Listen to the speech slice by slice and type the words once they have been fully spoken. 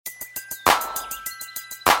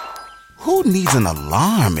Who needs an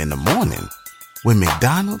alarm in the morning when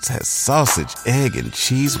McDonald's has sausage, egg, and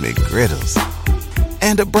cheese McGriddles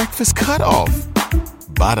and a breakfast cutoff?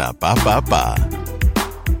 Ba-da-ba-ba-ba.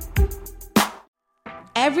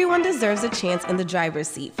 Everyone deserves a chance in the driver's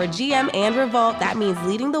seat. For GM and Revolt, that means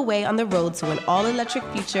leading the way on the road to an all-electric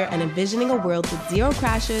future and envisioning a world with zero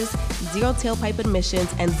crashes, zero tailpipe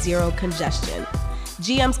emissions, and zero congestion.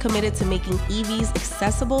 GM's committed to making EVs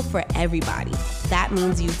accessible for everybody. That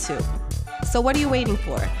means you too. So what are you waiting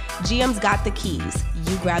for? GM's got the keys.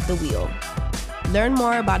 You grab the wheel. Learn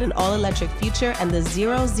more about an all-electric future and the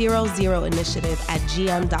 000 initiative at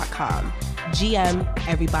gm.com. GM,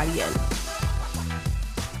 everybody in.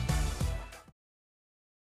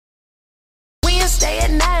 Wednesday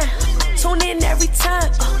at 9, tune in every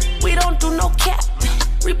time. We don't do no cap,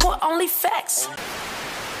 report only facts.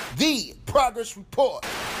 The Progress Report.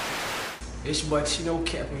 It's your boy Chino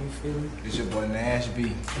Cappin, you feel me? It's your boy Nash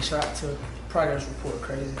B. And shout out to Progress Report,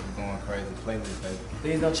 crazy. We're going crazy, playlist, baby.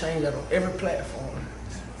 Please don't change that on every platform.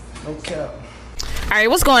 No cap. All right,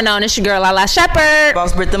 what's going on? It's your girl, Lala Shepherd.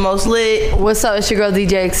 Boss Brit the most lit. What's up? It's your girl,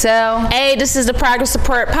 DJ Excel. Hey, this is the Progress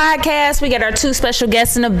Report podcast. We got our 2 special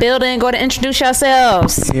guests in the building. Go to introduce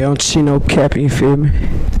yourselves. Yeah, I'm Chino Cappin, you feel me?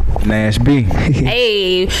 Nash B.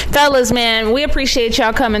 Hey, fellas, man, we appreciate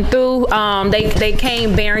y'all coming through. They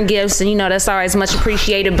came bearing gifts, and you know that's always much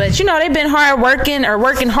appreciated. But you know they've been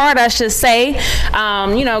working hard, I should say.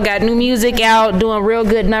 You know, got new music out, doing real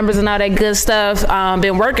good numbers and all that good stuff.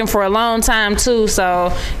 Been working for a long time too,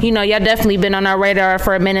 so you know y'all definitely been on our radar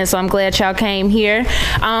for a minute. So I'm glad y'all came here.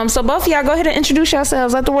 So both of y'all go ahead and introduce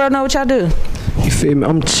yourselves. Let the world know what y'all do. You feel me?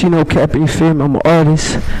 I'm Chino Cappin, you feel me? I'm an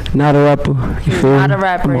artist, not a rapper. You feel me? Not a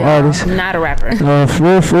rapper, I'm an artist. Not a rapper.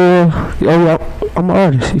 For real. Yo, I'm an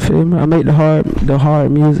artist, you feel me? I make the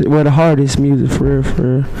hard music, the hardest music for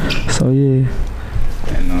real. So yeah.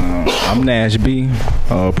 And I'm Nash B,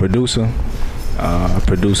 producer. I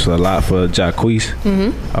produce a lot for Jacquees.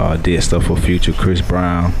 Did stuff for Future, Chris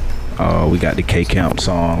Brown. We got the K-Camp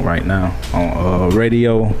song right now on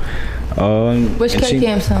radio. Which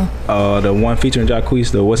K-Camp song? The one featuring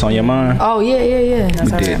Jacquees, the What's on Your Mind. Oh, yeah.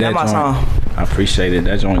 We did that my joint. song. I appreciate it.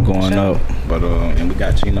 That joint going up. But and we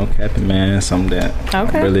got Chino Cappin, man. Something that I'm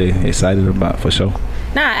really excited about for sure.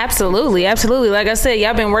 Nah, absolutely. Like I said,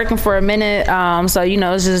 y'all been working for a minute, so you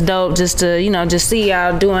know it's just dope just to just see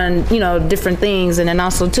y'all doing different things, and then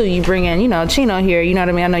also too you bring in Chino here. You know what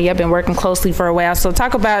I mean? I know y'all been working closely for a while. So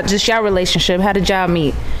talk about just y'all relationship. How did y'all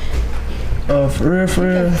meet? For real.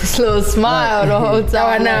 This little smile the whole time. Oh,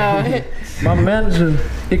 I know. My manager,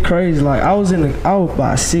 it crazy. Like I was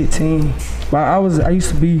about 16. But I used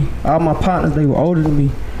to be, all my partners, they were older than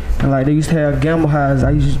me. And like they used to have gamble highs.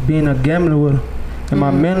 I used to be in a gambling with them. And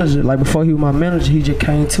my manager, like before he was my manager, he just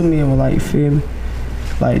came to me and was like, you feel me?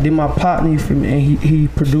 Like then my partner, you feel me? And he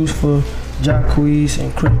produced for Jacquees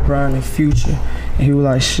and Chris Brown and Future. And he was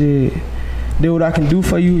like, shit, do what I can do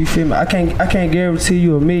for you, you feel me? I can't guarantee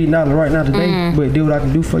you $1 million right now today, but do what I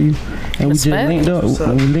can do for you. And we just linked up.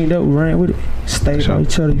 When we linked up, we ran with it. Stayed on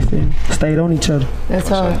each other, you feel me? Stayed on each other. That's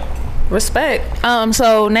hard. Respect.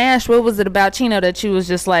 So Nash, what was it about Chino that you was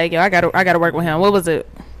just like, yo, I gotta work with him? What was it?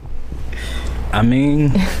 I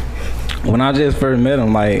mean, when I just first met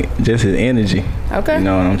him, like just his energy. Okay. You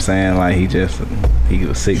know what I'm saying? Like he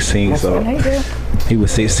was 16, so he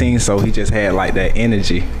was 16, so he just had like that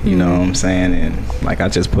energy. You know what I'm saying? And like I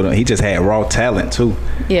just put him, he just had raw talent too.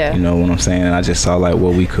 Yeah. You know what I'm saying? And I just saw like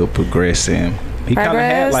what we could progress in. He kind of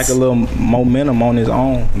had like a little momentum on his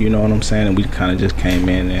own. You know what I'm saying? And we kind of just came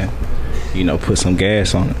in and put some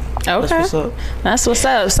gas on it. Okay, that's what's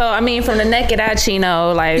up. So I mean, from the naked eye,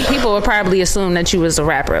 Chino, like people would probably assume that you was a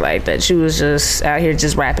rapper, like that you was just out here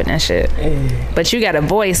just rapping and shit. Yeah. But you got a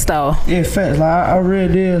voice though. Yeah, facts. Like I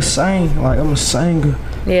really did sing. Like I'm a singer.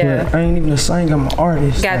 Yeah. But I ain't even a singer. I'm an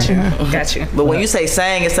artist. Got you. But when you say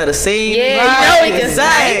sing instead of sing, yeah, right, you know he can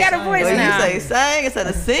sing. He got a voice when now. When you say sing instead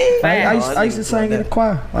of sing, I used to sing in the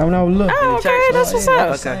choir. Like when I was little. Oh, okay, that's what's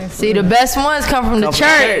up. Okay. See, the best ones come from the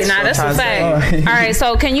church. Nah, that's a fact. All right,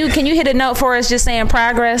 so can you hit a note for us, just saying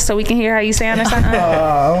progress, so we can hear how you sound or something?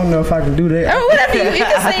 I don't know if I can do that. Oh, whatever you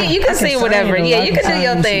can sing. You can sing whatever. Yeah, you can do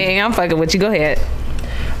your thing. I'm fucking with you. Go ahead.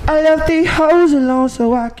 I left these hoes alone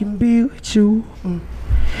so I can be with you.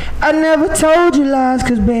 I never told you lies,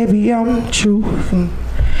 cause baby I'm the truth.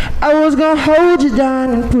 I was gonna hold you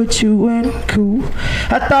down and put you in cool.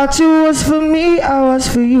 I thought you was for me, I was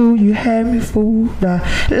for you. You had me fooled. I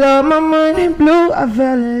love my money blue, I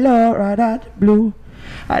fell in love right out the blue.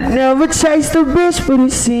 I never chased a bitch, but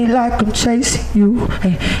it seemed like I'm chasing you.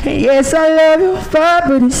 And yes, I love you fine,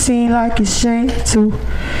 but it seemed like it's shame too.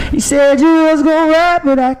 You said you was gonna rap,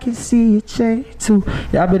 but I can see you change too.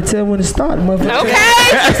 Y'all better tell when to start, motherfucker. Okay.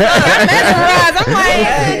 I'm mesmerized. I'm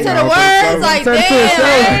like, to the words, like,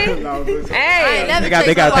 damn. Hey. They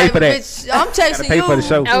gotta pay for that. Bitch, I'm chasing Pay you. for the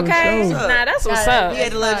show. Okay. Nah, that's what's up. He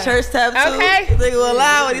had the little church tab too. Okay. Nigga will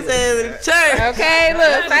lie when he says in the church. Okay,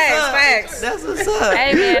 look, facts. That's what's up.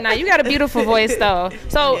 Hey man, now you got a beautiful voice though.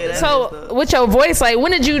 So with your voice, like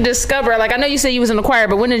when did you discover? Like I know you said you was in the choir,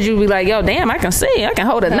 but when did you be like, yo, damn, I can sing, I can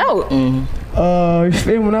hold a note. You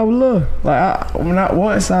feel me? When I was little, like I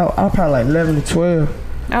probably like 11 to 12.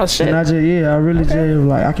 Oh shit. And I really just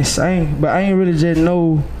like I can sing, but I ain't really just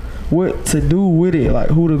know what to do with it, like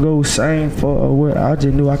who to go sing for or what. I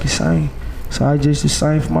just knew I could sing. So I just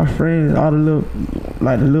sang for my friends, all the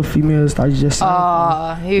little females. I just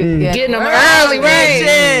sang. Getting them early, right?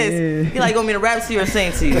 Yeah. You like want me to rap to you or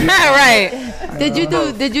sing to you? Right. Did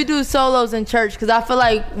you do solos in church? Because I feel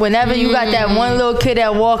like whenever you got that one little kid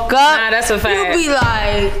that walk up, that's a fact. You be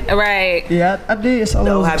like, right. Yeah, I did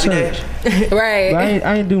solos in church. Right. But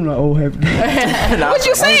I ain't do no old happy day. What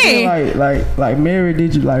you sing? Like Mary,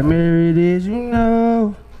 did you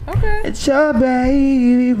know? Okay. It's your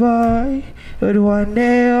baby boy, but one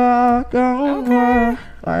day walk on more.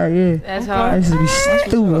 Like, yeah. That's hard. I used to be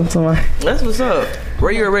stupid. That's what's up.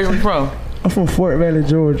 Where you originally from? I'm from Fort Valley,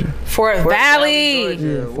 Georgia. Fort Valley.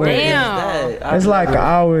 Georgia. Damn. It's like an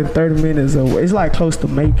hour and 30 minutes away. It's like close to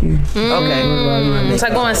Macon. Okay. It's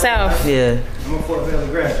like going south. Yeah. I'm a Fort Valley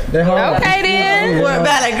grad. Okay then. Fort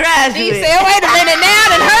Valley graduate. You said, wait a minute now,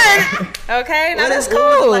 that hurt. Okay, now that's What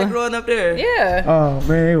was it cool. like growing up there? Yeah. Oh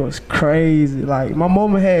man, it was crazy. Like my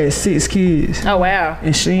mama had 6 kids. Oh wow.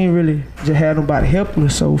 And she ain't really just had nobody helping her.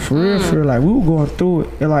 So for real, like we were going through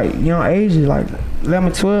it at like young ages, like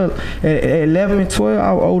 11, 12. At 11 and 12,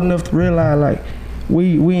 I was old enough to realize like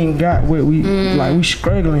we ain't got what we like. We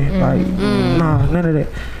struggling. Like nah, none of that.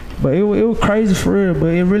 But it was crazy for real.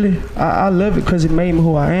 But it really, I love it because it made me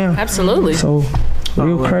who I am. Absolutely. So it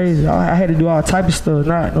was crazy. I had to do all type of stuff.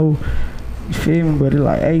 Not no. You feel me? But it's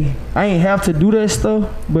like, hey, I ain't have to do that stuff,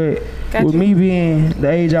 but with me being the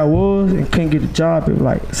age I was and couldn't get a job, it was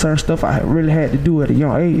like certain stuff I really had to do at a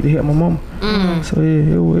young age to help my mama. So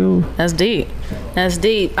yeah, it was. That's deep. That's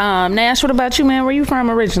deep. Nash, what about you, man? Where you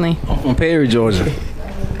from originally? I'm from Perry, Georgia.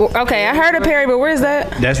 Okay, I heard of Perry, but where's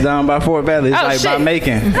that? That's down by Fort Valley. It's like by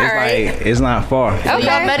Macon. It's like it's not far. So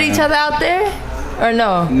y'all met each other out there? Or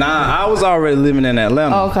no? Nah, I was already living in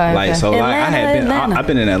Atlanta. Oh, okay. Like so, Atlanta, like I had I've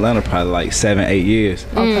been in Atlanta probably like 7-8 years.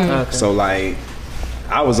 Okay. So like,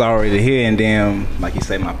 I was already here, and then like you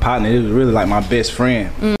say, my partner, it was really like my best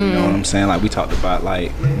friend. You know what I'm saying? Like we talked about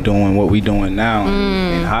like doing what we doing now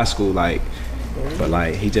in high school, like. But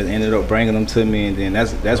like he just ended up bringing them to me, and then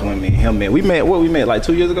that's when me and him met. We met like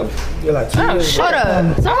 2 years ago. Yeah, like 2 years. Shut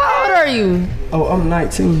up. So how old are you? Oh, I'm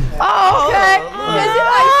 19. Oh, okay. Is it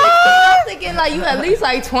like 16? I'm thinking like you at least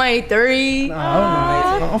like 23.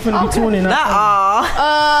 Nah, I'm finna be 20 now.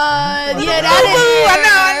 Yeah, that is. I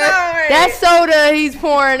know. That soda he's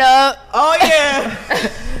pouring up. Oh yeah.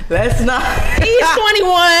 Let's not. He's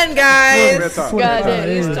 21, guys. I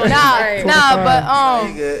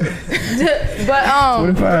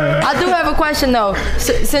do have a question though.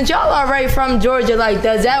 Since y'all are right from Georgia, like,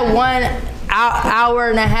 does that 1 hour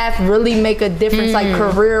and a half really make a difference, like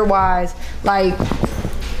career wise? Like,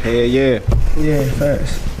 Hell yeah. Yeah,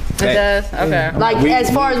 facts. It does? Okay. Like as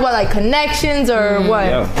far as what, like connections or what?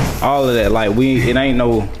 Yeah, all of that. Like it ain't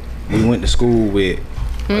no. We went to school with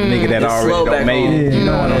a nigga that already done made it. You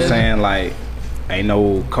know what I'm saying? Like, ain't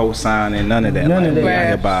no co-sign and none of that. None of that. We out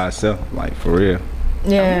here by ourselves, like for real.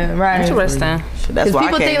 Yeah, right. Interesting. That's why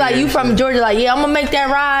people think like you from Georgia, like, yeah, I'm gonna make that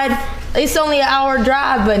ride. It's only an hour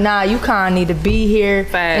drive, but nah, you kind of need to be here.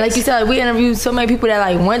 And like you said, we interviewed so many people that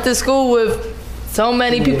like went to school with so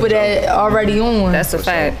many people that already on. That's a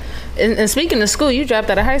fact. And speaking of school, you dropped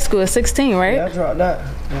out of high school at 16, right? Yeah, I dropped that.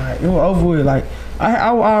 Like, it was over with. Like I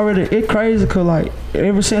already, it crazy cause like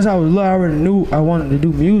ever since I was little, I already knew I wanted to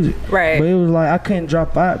do music. Right. But it was like I couldn't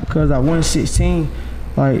drop out because I wasn't 16.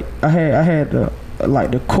 Like I had the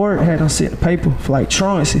court had them sit in the paper for like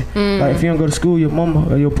truancy. Like if you don't go to school, your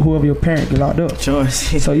mama or whoever your parent get locked up.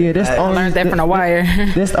 Truancy. So yeah, that's the only. I learned that from the wire.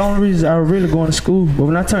 That's the only reason I was really going to school. But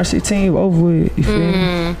when I turned 16, it was over with. You feel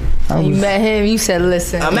me? You met him. You said,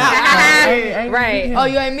 "Listen, I'm out." Right. Oh,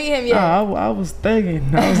 you ain't meet him yet. Nah, I was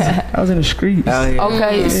thugging. I was in the streets.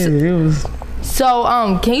 Okay. Yeah, it was.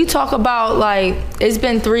 So, can you talk about, like, it's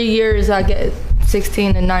been 3 years, I guess,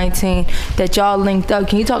 16 and 19, that y'all linked up.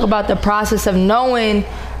 Can you talk about the process of knowing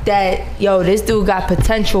that, yo, this dude got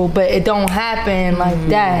potential, but it don't happen like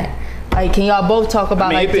that? Like, can y'all both talk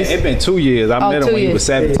about it's been 2 years. I met him when he was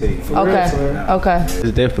 17. Okay.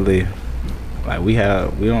 It's definitely like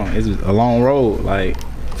it's a long road. Like,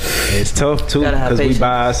 it's tough too because we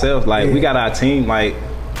by ourselves. Like, we got our team. Like,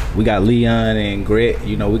 we got Leon and Gret.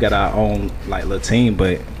 You know, we got our own like little team,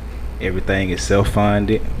 but everything is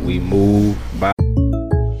self-funded. We move by.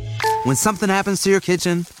 When something happens to your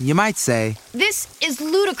kitchen, you might say, "This is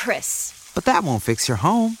ludicrous." But that won't fix your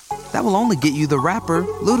home. That will only get you the rapper,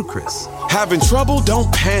 Ludacris. Having trouble? Don't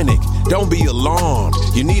panic. Don't be alarmed.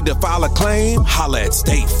 You need to file a claim? Holla at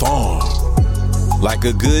State Farm. Like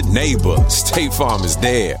a good neighbor, State Farm is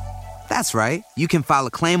there. That's right. You can file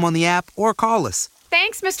a claim on the app or call us.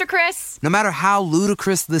 Thanks, Mr. Chris. No matter how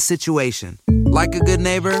ludicrous the situation, like a good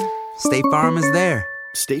neighbor, State Farm is there.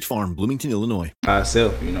 State Farm, Bloomington, Illinois.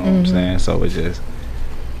 Ourselves, you know what I'm saying? So it's just,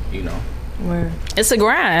 you know. It's a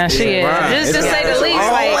grind, shit. Just to say the least.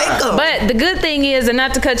 Like, but the good thing is, and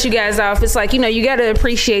not to cut you guys off, it's like, you know, you got to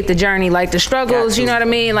appreciate the journey, like the struggles. You know what I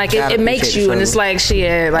mean? Like it makes you, and it's like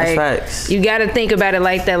shit. Like you got to think about it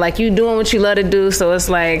like that. Like you doing what you love to do, so it's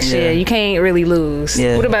like shit. You can't really lose.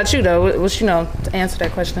 Yeah. What about you though? What's to answer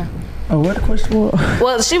that question? Oh, what the question was?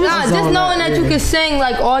 Well, she was just knowing that you could sing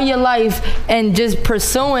like all your life and just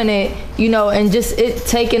pursuing it, you know, and just it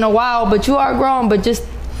taking a while, but you are growing, but just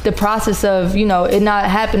the process of, you know, it not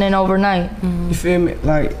happening overnight. You feel me?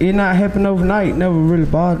 Like, it not happening overnight never really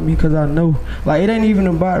bothered me because I know, like, it ain't even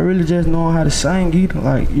about really just knowing how to sing either.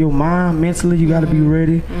 Like, your mind, mentally, you gotta be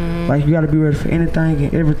ready. Like, you gotta be ready for anything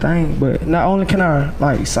and everything. But not only can I,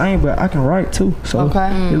 like, sing, but I can write too. So,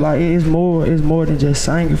 it's more than just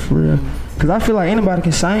singing for real. Because I feel like anybody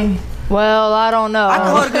can sing. Well, I don't know. I can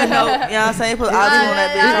hold a good note. You know what I'm saying? Put audio on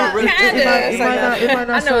that bitch. It might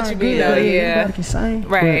not I know what you mean though. Yeah. Anybody can sing.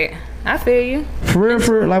 Right. I feel you. For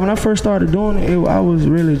real, like when I first started doing it, I was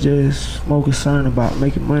really just more concerned about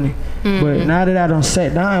making money. But now that I done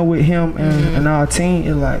sat down with him and our team,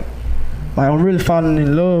 it's like I'm really falling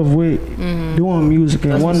in love with doing music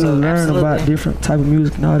and wanting to learn about different type of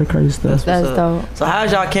music and all that crazy stuff. That's dope. So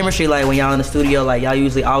how's y'all chemistry like when y'all in the studio? Like y'all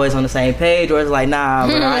usually always on the same page, or it's like, nah,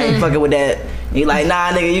 bro, I ain't fucking with that. And you like,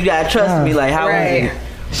 nah, nigga, you gotta trust me. Like, how is it?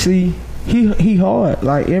 See, he hard.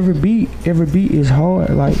 Like every beat is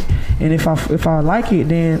hard. Like, and if I like it,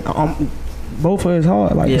 then both of it's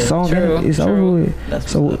hard. Like the song, it's over with.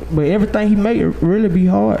 So, but everything he make really be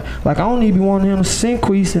hard. Like I don't even be wanting him to sing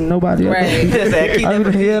Queez and nobody else. Damn,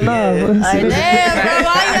 bro, why you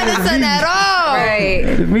gotta sing that off?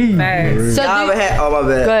 Right. Me. So y'all ever had? Oh my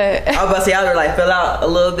bad. Go ahead. I was about to say y'all ever like fell out a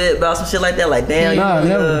little bit about some shit like that. Like damn,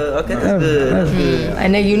 okay, that's good. That's good.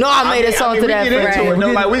 And then you know I made a song to that.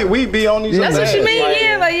 Like we be on these. That's what you mean,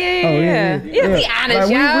 yeah. You be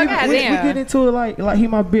honest, y'all. Goddamn. We get into it like he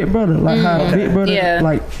my big brother. Like how big brother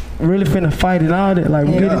like really finna fight and all that. Like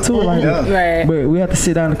we get into it like that. But we have to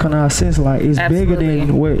sit down and come to our sense. Like it's bigger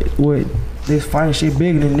than what this fight shit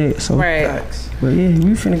bigger than that. So but yeah,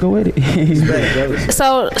 we finna go with it.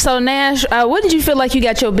 So Nash, when did you feel like you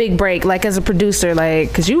got your big break, like as a producer,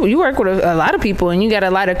 like, cause you work with a lot of people and you got a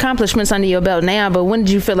lot of accomplishments under your belt now, but when did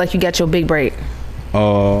you feel like you got your big break?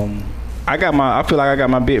 I feel like I got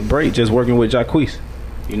my big break just working with Jacquees.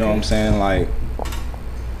 You know what I'm saying? Like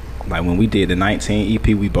when we did the 19 EP,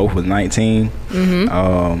 we both was 19.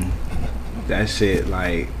 That shit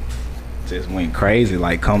like just went crazy.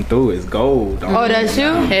 Like Come Through is gold. Oh, that's you?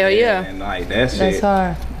 Hell yeah. And like that shit. That's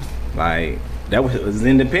hard. Like that was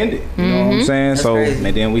independent. You know what I'm saying? That's so crazy.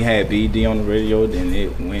 And then we had BD on the radio. Then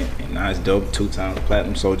it went and now it's dope 2 times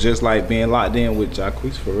platinum. So just like being locked in with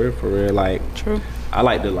Jacquees for real. Like true. I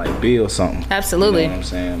like to like build something. Absolutely. You know what I'm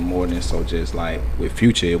saying? More than so just like with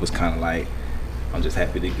Future, it was kind of like I'm just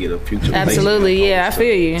happy to get a Future. Absolutely, yeah, I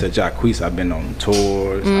feel you. To Jacquees, I've been on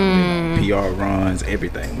tours, I've been on PR runs,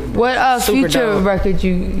 everything. With what Future record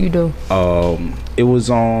you do? It was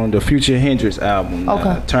on the Future Hendrix album,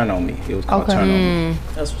 Turn On Me. It was called Turn On Me.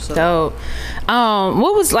 That's what's up. Dope.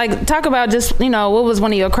 What was like, talk about just, you know, what was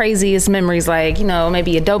one of your craziest memories? Like, you know,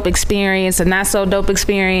 maybe a dope experience, a not so dope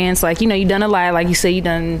experience. Like, you know, you done a lot. Like you said, you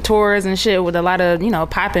done tours and shit with a lot of, you know,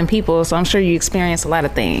 popping people. So I'm sure you experienced a lot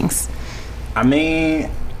of things. I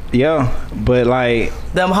mean, yeah, but like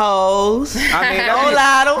them hoes. I mean, don't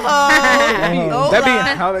lie, them hoes. That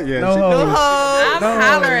be no hoes. I'm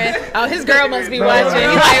hollering. Oh, his girl must be watching.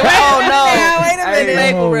 He's like, wait a minute.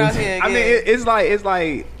 Maple around here. I mean, it's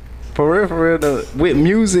like for real. With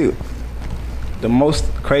music, the most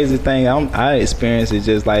crazy thing I experience is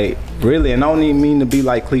just like really, and I don't even mean to be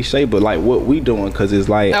like cliche, but like what we doing, cause it's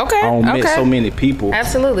like I don't meet so many people.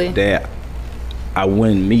 Absolutely. That I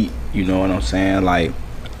wouldn't meet. You know what I'm saying? Like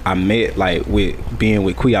I met like with being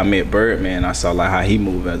with Quee, I met Birdman. I saw like how he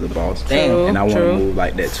moved as a boss, True, and I want to move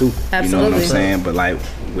like that too. Absolutely. You know what I'm saying? But like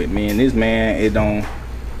with me and this man,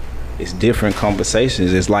 it's different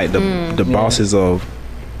conversations. It's like the bosses of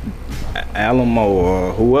Alamo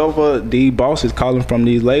or whoever the bosses calling from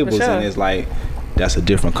these labels, and it's like that's a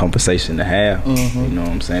different conversation to have. You know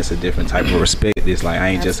what I'm saying? It's a different type of respect. It's like I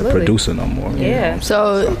ain't just a producer no more. Yeah.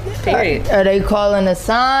 So, period. Are they calling a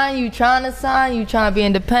sign? You trying to sign? You trying to be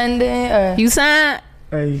independent? Or? You sign?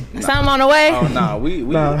 Hey. Something on the way? Oh no,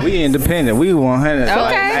 we independent. We 100. Okay,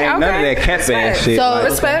 like, ain't none of that cap ass shit. So like,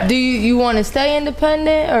 respect. Do you want to stay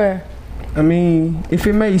independent or? I mean, if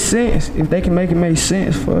it makes sense, if they can make it make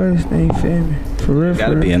sense for us, they ain't feel me. For real,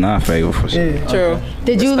 gotta be in our favor for sure. Yeah. True.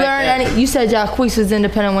 Did you learn any? You said Jacquees was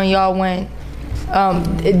independent when y'all went.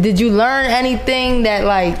 Did you learn anything that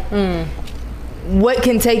like? What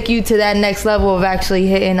can take you to that next level of actually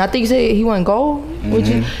hitting? I think you said he went gold. Would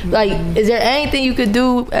you like? Is there anything you could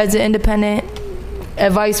do as an independent,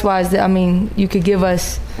 advice-wise, that you could give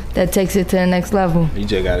us that takes it to the next level? You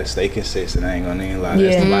just gotta stay consistent. I ain't gonna even lie.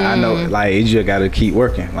 Yeah. Like, I know, like you just gotta keep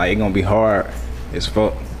working. Like it's gonna be hard as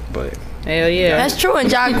fuck, but. Hell yeah. That's true, and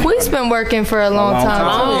Jacquees been working for a long time.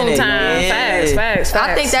 Long time. Facts.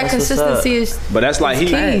 I think that consistency is. But that's like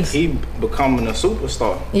he becoming a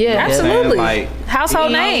superstar. Yeah, absolutely. Like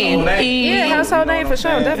household name. Yeah, household name for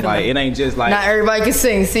sure, definitely. Like it ain't just like not everybody can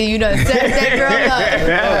sing. See, you done set that girl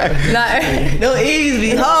up. No ease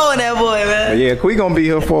be holding that boy, man. Yeah, we gonna be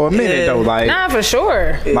here for a minute though. Like nah, for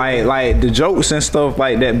sure. Like the jokes and stuff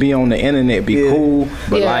like that be on the internet be cool,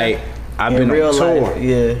 but like. I've been on tour,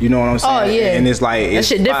 you know what I'm saying? Oh, yeah. And it's like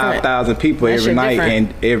it's 5,000 people every night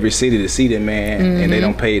in every city to see them, man, and they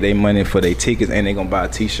don't pay their money for their tickets, and they gonna buy a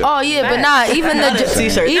t-shirt. Oh yeah, but nah, even the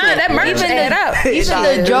t-shirt, even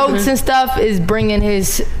the jokes and stuff is bringing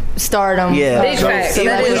his stardom. Yeah, big facts.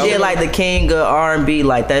 Even when he did like the king of R&B,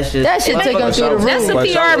 like that shit take him through the roof. That's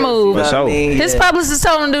a PR move. His publicist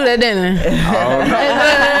told him to do that, didn't he?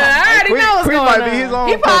 I already know what's going on. Be his own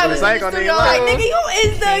he probably was like, nigga, you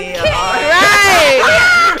is the king. Right.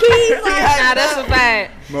 Nah, that's a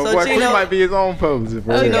fact. So boy, Chino might be his own publicist.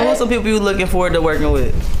 Who's some people you looking forward to working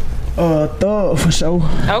with? Thug for sure.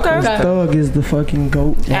 Okay. Thug is the fucking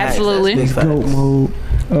GOAT. Absolutely. It's GOAT mode.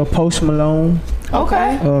 Post Malone.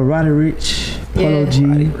 Okay. Roddy Ricch. Polo G.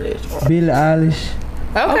 Billie Eilish.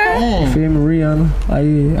 Okay. You feel me? Rihanna. Like,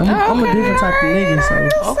 yeah. I'm a different type of nigga,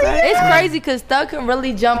 so. It's crazy because Thug can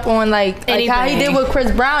really jump on like how he did with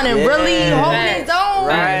Chris Brown and really hold his own.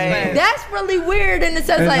 Right. That's really weird in the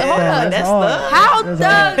sense like, hold up. That's Thug. How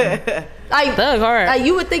Thug? Like, Thug hard. Like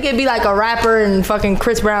you would think it'd be like a rapper and fucking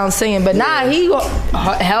Chris Brown singing, but nah, he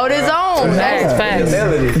held his own. Facts.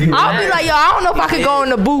 I'll be like, yo, I don't know if I could go in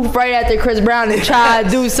the booth right after Chris Brown and try to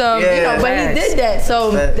do some, but he did that,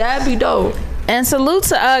 so that'd be dope. And salute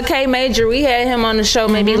to K Major. We had him on the show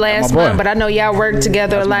maybe last month, but I know y'all worked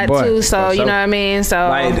together a lot too. So you know what I mean. So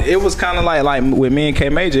like it was kind of like with me and K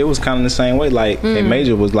Major, it was kind of the same way. Like K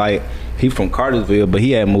Major was like. He from Cartersville, but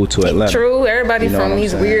he had moved to Atlanta. True, everybody from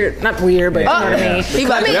he's weird, not weird, but you know what I mean.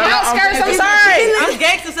 Outskirts. I'm sorry. I'm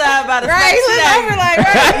gangster side about it. Right,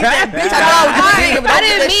 I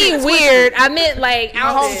didn't mean weird. I meant like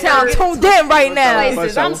our hometown tuned in right now.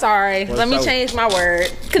 I'm sorry. Let me change my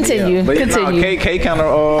word. Continue. K kind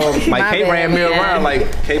of like K ran me around.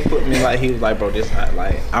 Like K put me like he was like, bro, this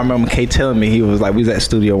like I remember K telling me he was like we was at the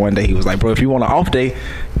studio one day. He was like, bro, if you want an off day,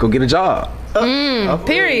 go get a job.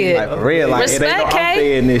 Period. Like for real, like respect, it ain't no off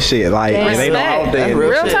day in this shit. Like it ain't no off day in this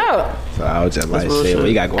real shit. Talk. So I was just like, shit, well,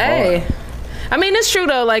 you gotta go hard. I mean, it's true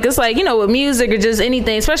though. Like, it's like, you know, with music or just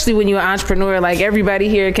anything, especially when you're an entrepreneur, like everybody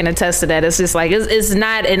here can attest to that. It's just like, it's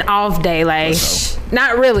not an off day. Like,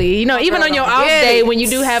 not really. You know, even on your off day, when you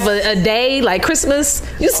do have a day like Christmas,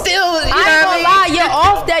 you still, you know what I mean? Lie, your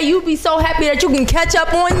off day, you be so happy that you can catch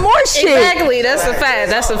up on more shit. Exactly. That's a fact.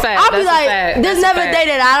 That's a fact. I'll be like, there's never a day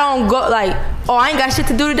that I don't go, like, oh, I ain't got shit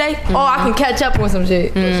to do today. Oh, I can catch up on some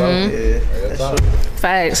shit.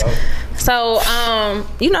 Facts. So,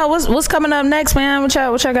 you know, what's coming up next, man? What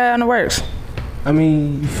y'all got on the works? I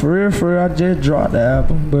mean, for real, I just dropped the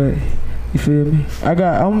album, but you feel me? I'm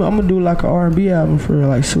gonna do like an R&B album for real,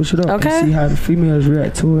 like switch it up and see how the females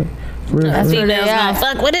react to it. For real. Females gonna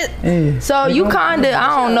fuck with it. Yeah. So you kinda,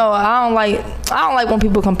 I don't know, I don't like when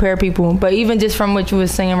people compare people, but even just from what you were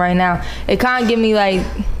saying right now, it kind of give me like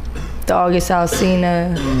the August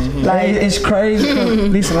Alsina. Like it's crazy.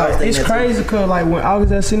 Listen, like it's crazy because like when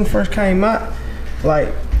August Alsina first came out, like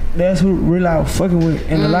that's who really I was fucking with.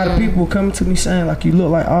 And a lot of people were coming to me saying, like, you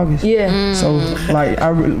look like August. Yeah. So, like,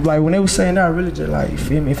 like when they were saying that, I really just, like, you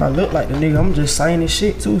feel me? If I look like the nigga, I'm just saying this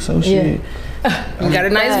shit, too. So, shit. You got a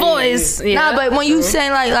nice voice. Yeah. Nah, but when you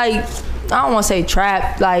saying, like, I don't want to say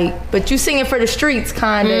trap, like, but you singing for the streets,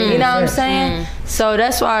 kind of. You know what I'm saying? So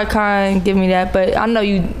that's why I kind of give me that. But I know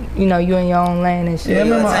you know, you in your own lane and shit.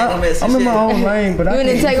 Yeah, I'm in my own lane, but you in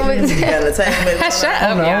entanglement? You got entanglement. Shut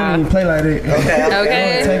up, y'all. I don't even play like that.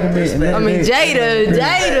 Okay. I mean,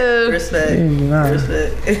 Jada. Respect.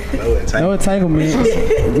 No entanglement.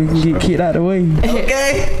 We can get kicked out the way.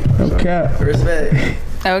 Okay. Okay. Respect.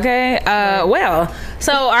 Okay. Well,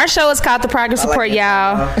 so our show is called The Progress Report,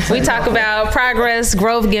 y'all. We talk about progress,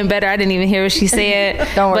 growth, getting better. I didn't even hear what she said.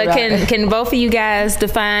 Don't worry but about it. Can both of you guys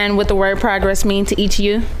define what the word progress mean to each of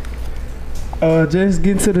you? Just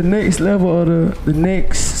getting to the next level or the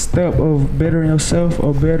next step of bettering yourself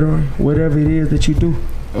or bettering whatever it is that you do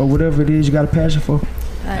or whatever it is you got a passion for.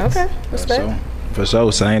 Nice. Okay. Respect. For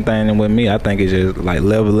sure. Same thing with me. I think it's just like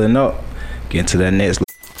leveling up, getting to that next level.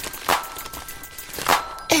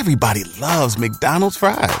 Everybody loves McDonald's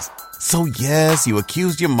fries. So yes, you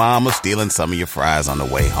accused your mom of stealing some of your fries on the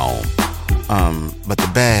way home. But the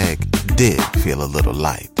bag did feel a little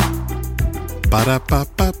light.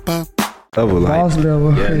 Ba-da-ba-ba-ba. Boss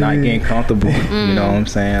level. Yeah, not getting comfortable. You know what I'm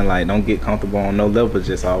saying? Like, don't get comfortable on no level.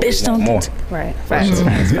 Just always want more. Right. Facts.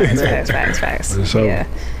 Sure. Yeah.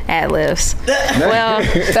 Ad-libs. Well, all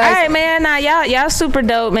right, man. Now, y'all super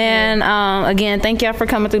dope, man. Again, thank y'all for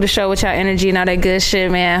coming through the show with y'all energy and all that good shit,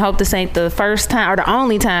 man. Hope this ain't the first time or the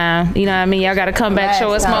only time. You know what I mean? Y'all got to come back,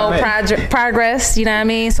 show us more progress. You know what I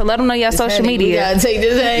mean? So let them know y'all social media. We got to take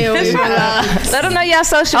this hang. Let them know y'all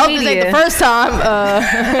social media. Hope this ain't the first time.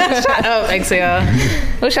 Shut up, XL.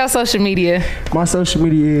 What's y'all social media? My social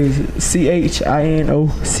media is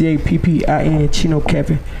ChinoCappin, Chino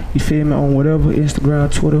Cappin. You feel me? On whatever,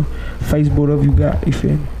 Instagram, Twitter, Facebook, whatever you got. You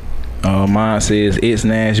feel me? Mine says it's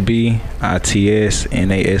Nash B,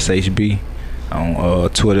 ITSNASHB on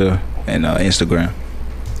Twitter and Instagram.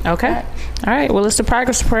 Okay. All right. Well, it's the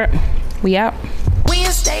Progress Report. We out. We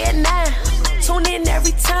ain't stay at 9. Tune in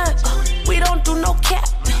every time. We don't do no cap.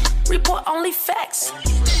 Report only facts.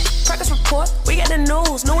 Progress Report. We got the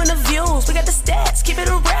news, new interviews. We got the stats. Keep it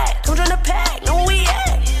a rack. Come join the pack. Know where we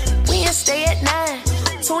at. We ain't stay at 9.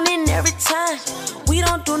 Tune in every time. We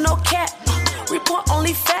don't do no cap. Report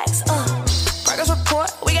only facts. Progress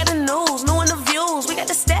Report. We got the news, new interviews. We got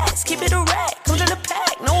the stats. Keep it a rack. Come join the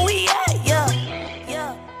pack. Know where we at. Yeah.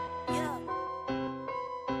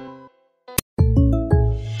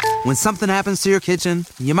 When something happens to your kitchen,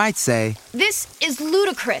 you might say, This is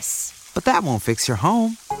ludicrous. but that won't fix your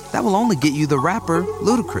home. That will only get you the rapper,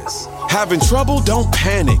 Ludacris. Having trouble? Don't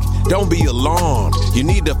panic. Don't be alarmed. You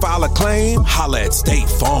need to file a claim? Holla at State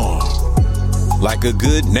Farm. Like a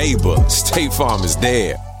good neighbor, State Farm is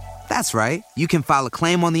there. That's right. You can file a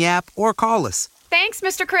claim on the app or call us. Thanks,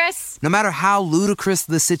 Mr. Chris. No matter how ludicrous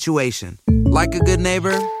the situation, like a good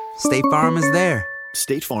neighbor, State Farm is there.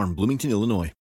 State Farm, Bloomington, Illinois.